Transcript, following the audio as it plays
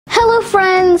Hello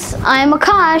friends, I'm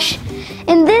Akash.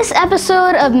 In this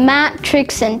episode of Math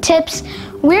Tricks and Tips,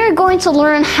 we're going to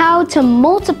learn how to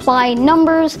multiply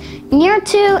numbers near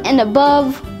to and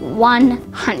above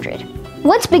 100.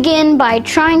 Let's begin by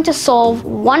trying to solve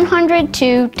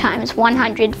 102 times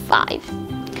 105.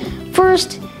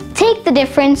 First, take the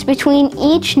difference between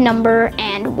each number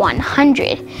and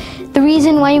 100. The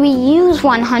reason why we use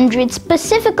 100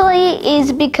 specifically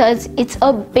is because it's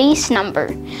a base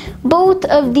number. Both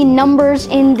of the numbers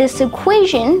in this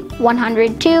equation,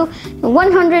 102 and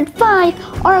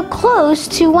 105, are close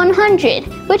to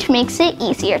 100, which makes it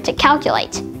easier to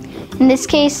calculate. In this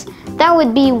case, that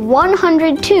would be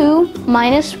 102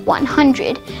 minus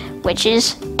 100, which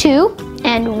is 2,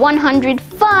 and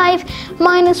 105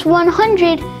 minus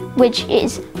 100, which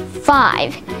is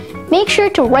 5. Make sure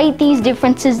to write these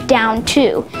differences down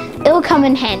too. It'll come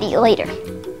in handy later.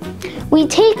 We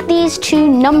take these two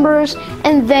numbers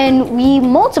and then we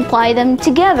multiply them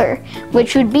together,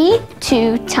 which would be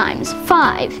 2 times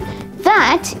 5.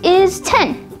 That is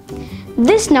 10.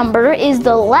 This number is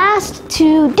the last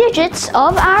two digits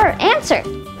of our answer.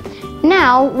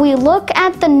 Now we look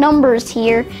at the numbers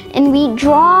here and we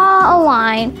draw a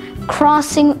line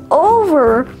crossing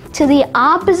over to the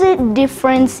opposite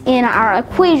difference in our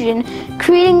equation,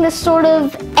 creating this sort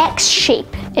of X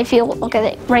shape, if you look at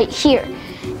it right here.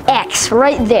 X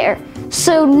right there.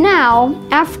 So now,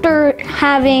 after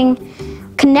having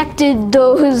connected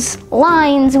those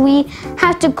lines, we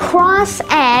have to cross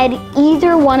add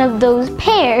either one of those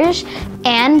pairs,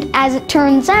 and as it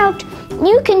turns out,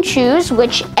 you can choose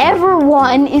whichever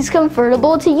one is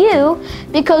comfortable to you,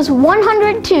 because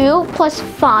 102 plus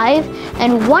 5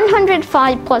 and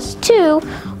 105 plus 2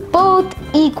 both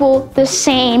equal the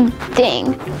same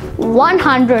thing,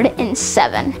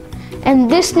 107. And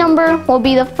this number will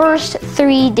be the first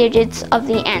 3 digits of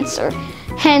the answer.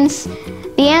 Hence,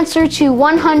 the answer to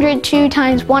 102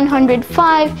 times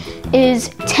 105 is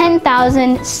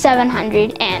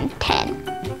 10,710.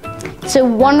 It's a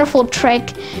wonderful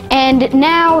trick, and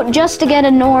now just to get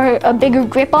a bigger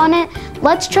grip on it,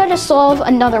 let's try to solve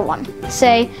another one.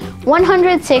 Say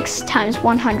 106 times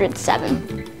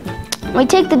 107. We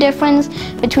take the difference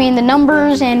between the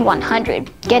numbers and 100,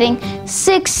 getting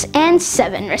 6 and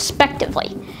 7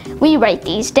 respectively. We write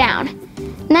these down.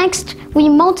 Next, we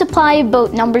multiply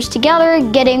both numbers together,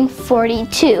 getting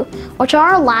 42, which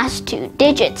are our last two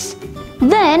digits.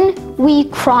 Then we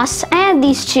cross add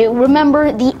these two.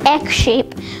 Remember the X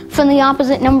shape from the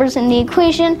opposite numbers in the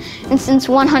equation, and since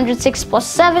 106 plus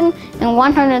 7 and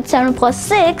 107 plus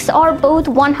 6 are both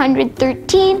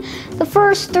 113, the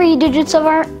first 3 digits of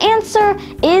our answer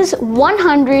is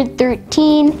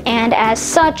 113, and as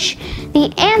such,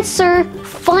 the answer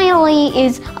finally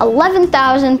is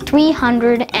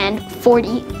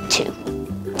 11,342.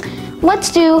 Let's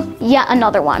do yet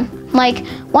another one, like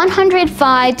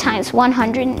 105 times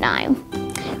 109.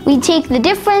 We take the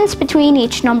difference between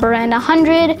each number and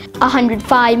 100.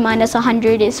 105 minus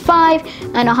 100 is 5,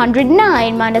 and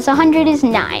 109 minus 100 is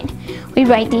 9. We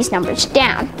write these numbers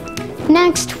down.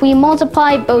 Next, we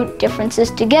multiply both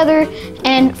differences together,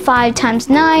 and 5 times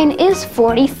 9 is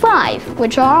 45,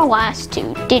 which are our last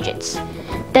two digits.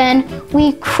 Then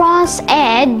we cross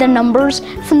add the numbers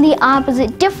from the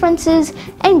opposite differences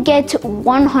and get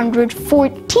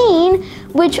 114,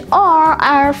 which are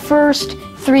our first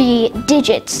 3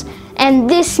 digits. And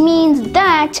this means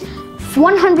that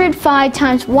 105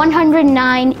 times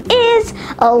 109 is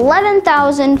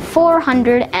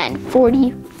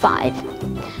 11,445.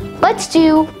 Let's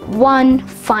do one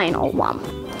final one.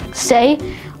 Say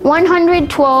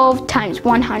 112 times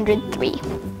 103.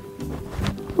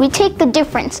 We take the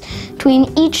difference between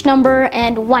each number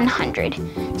and 100.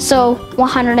 So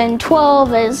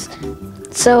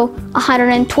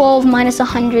 112 minus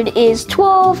 100 is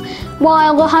 12,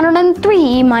 while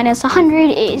 103 minus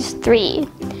 100 is 3.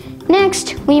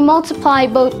 Next, we multiply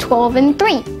both 12 and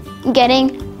 3,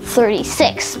 getting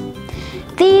 36.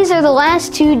 These are the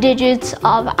last 2 digits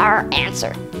of our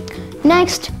answer.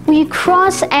 Next, we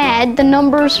cross add the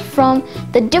numbers from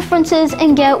the differences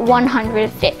and get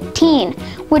 115,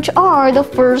 which are the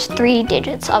first 3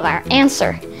 digits of our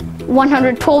answer.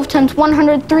 112 times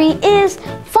 103 is,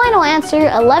 final answer,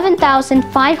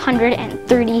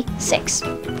 11,536.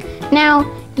 Now,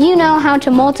 you know how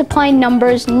to multiply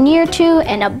numbers near to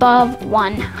and above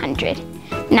 100.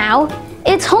 Now,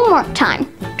 it's homework time.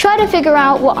 Try to figure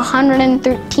out what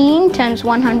 113 times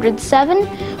 107,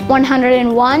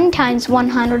 101 times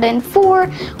 104,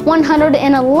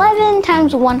 111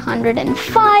 times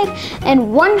 105,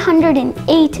 and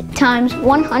 108 times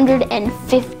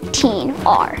 115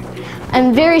 are.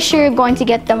 I'm very sure you're going to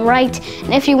get them right.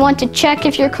 And if you want to check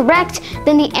if you're correct,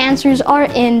 then the answers are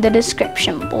in the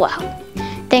description below.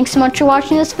 Thanks so much for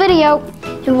watching this video.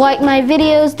 If you like my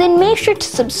videos, then make sure to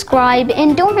subscribe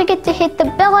and don't forget to hit the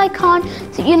bell icon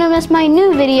so you don't miss my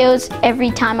new videos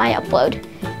every time I upload.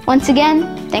 Once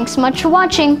again, thanks so much for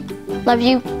watching. Love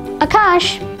you,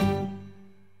 Akash.